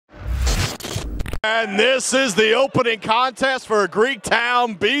And this is the opening contest for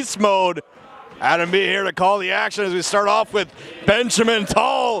Greektown Beast Mode. Adam B here to call the action as we start off with Benjamin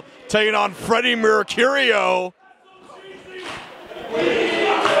Tull taking on Freddie Mercurio.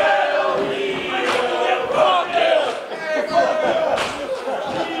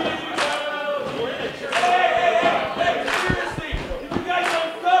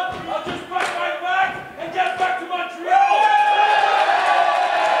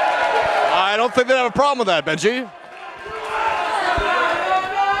 I don't think they have a problem with that, Benji.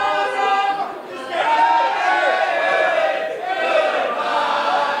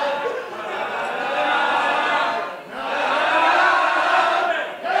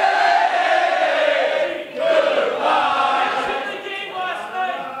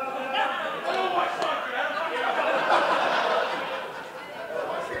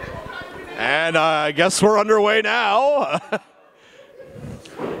 And I guess we're underway now.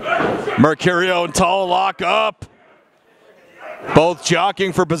 Mercurio and Tull lock up, both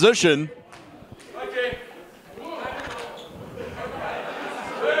jockeying for position.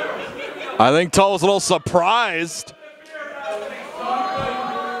 I think Tull was a little surprised.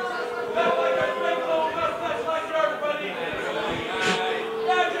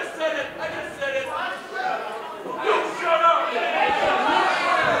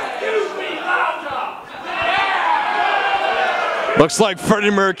 Looks like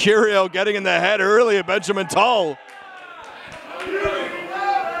Freddie Mercurio getting in the head early of Benjamin Tull.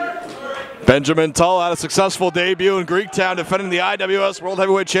 Benjamin Tull had a successful debut in Greektown, defending the IWS World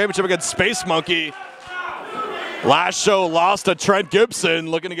Heavyweight Championship against Space Monkey. Last show lost to Trent Gibson,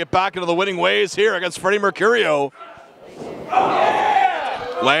 looking to get back into the winning ways here against Freddie Mercurio.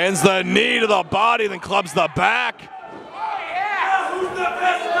 Lands the knee to the body, then clubs the back.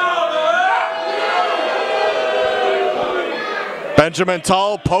 Benjamin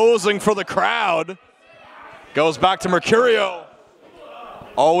Tull posing for the crowd. Goes back to Mercurio.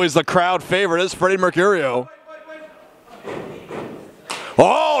 Always the crowd favorite is Freddie Mercurio.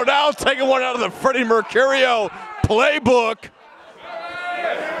 Oh, now taking one out of the Freddie Mercurio playbook.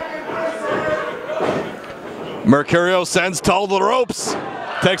 Mercurio sends Tull to the ropes.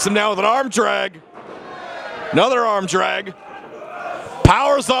 Takes him down with an arm drag. Another arm drag.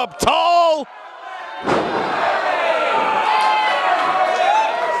 Powers up Tull.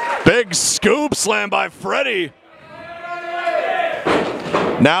 Big scoop slam by Freddie.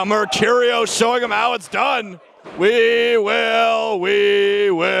 Now Mercurio showing him how it's done. We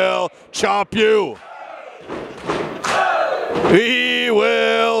will chop you. He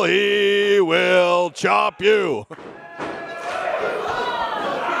will chop you.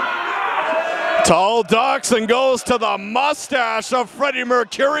 Tull ducks and goes to the mustache of Freddie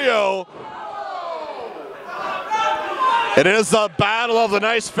Mercurio. It is the battle of the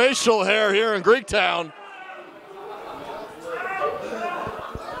nice facial hair here in Greektown.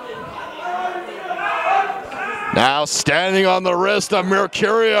 Now standing on the wrist of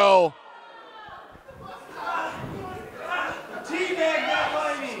Mercurio.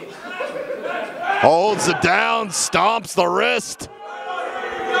 Holds it down, stomps the wrist.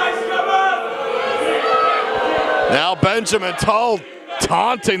 Now Benjamin Tull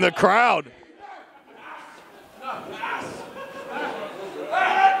taunting the crowd.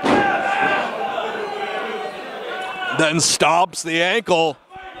 Then stomps the ankle.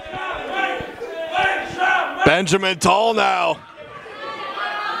 Benjamin Tull now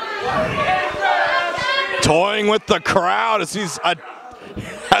toying with the crowd as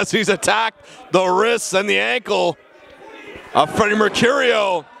he's attacked the wrists and the ankle of Freddie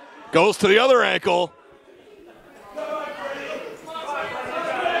Mercurio. Goes to the other ankle.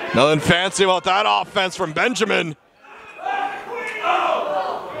 Nothing fancy about that offense from Benjamin.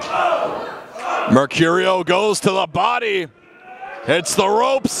 Mercurio goes to the body, hits the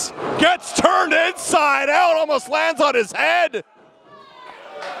ropes, gets turned inside out, almost lands on his head.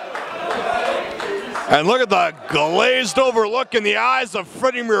 And look at the glazed over look in the eyes of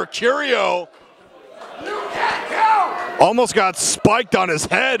Freddie Mercurio. Almost got spiked on his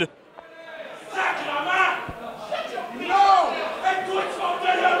head.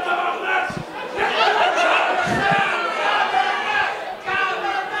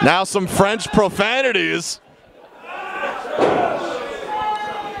 Now some French profanities.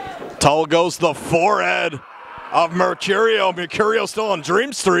 Tull goes to the forehead of Mercurio. Mercurio still on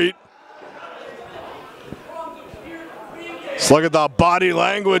Dream Street. Let's look at the body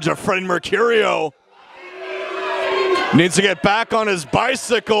language of Freddie Mercurio. Needs to get back on his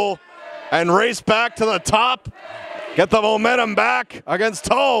bicycle and race back to the top. Get the momentum back against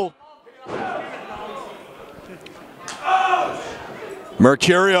Tull.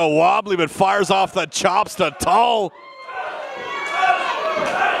 Mercurio wobbly but fires off the chops to Tull.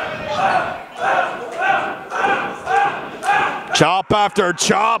 Chop after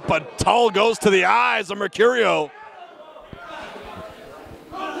chop, but Tull goes to the eyes of Mercurio.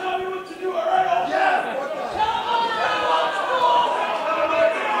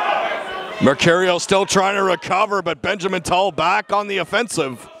 Mercurio still trying to recover, but Benjamin Tull back on the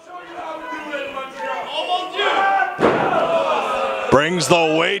offensive. Brings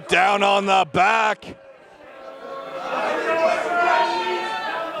the weight down on the back.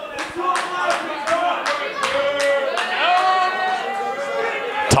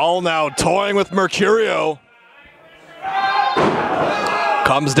 Tull now toying with Mercurio.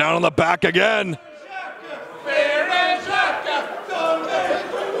 Comes down on the back again.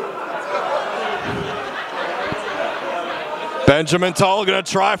 Benjamin Tull gonna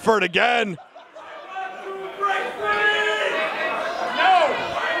try for it again.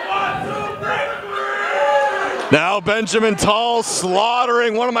 Now Benjamin Tull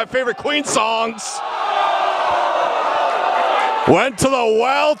slaughtering one of my favorite Queen songs. Went to the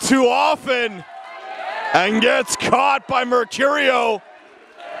well too often and gets caught by Mercurio.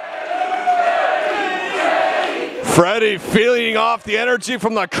 Freddie feeding off the energy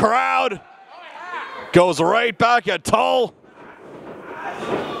from the crowd. Goes right back at Tull.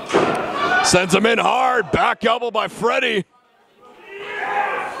 Sends him in hard. Back elbow by Freddie.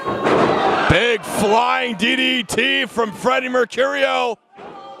 Big flying DDT from Freddie Mercurio.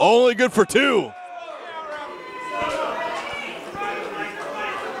 Only good for 2.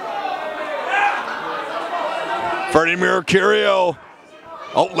 Freddie Mercurio.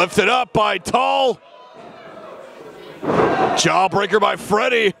 Oh, lifted up by Tull. Jawbreaker by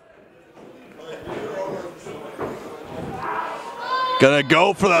Freddie. Gonna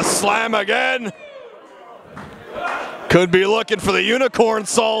go for the slam again. Could be looking for the unicorn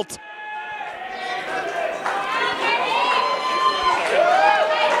salt.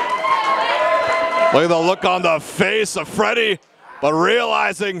 Look at the look on the face of Freddie, but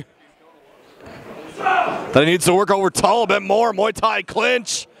realizing that he needs to work over Tull a bit more. Muay Thai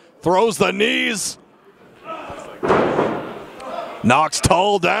clinch, throws the knees. Knocks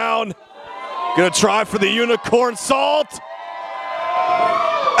Tull down. Gonna try for the unicorn salt.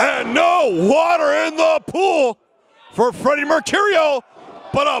 And no water in the pool for Freddie Mercurio,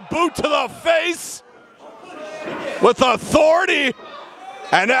 but a boot to the face with authority.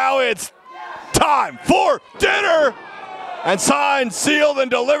 And now it's time for dinner. And signed, sealed,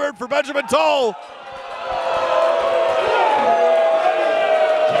 and delivered for Benjamin Tull.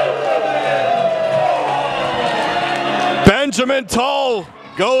 Benjamin Tull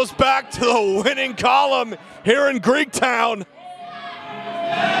goes back to the winning column here in Greektown.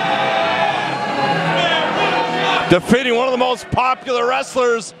 Defeating one of the most popular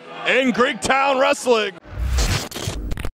wrestlers in Greektown wrestling.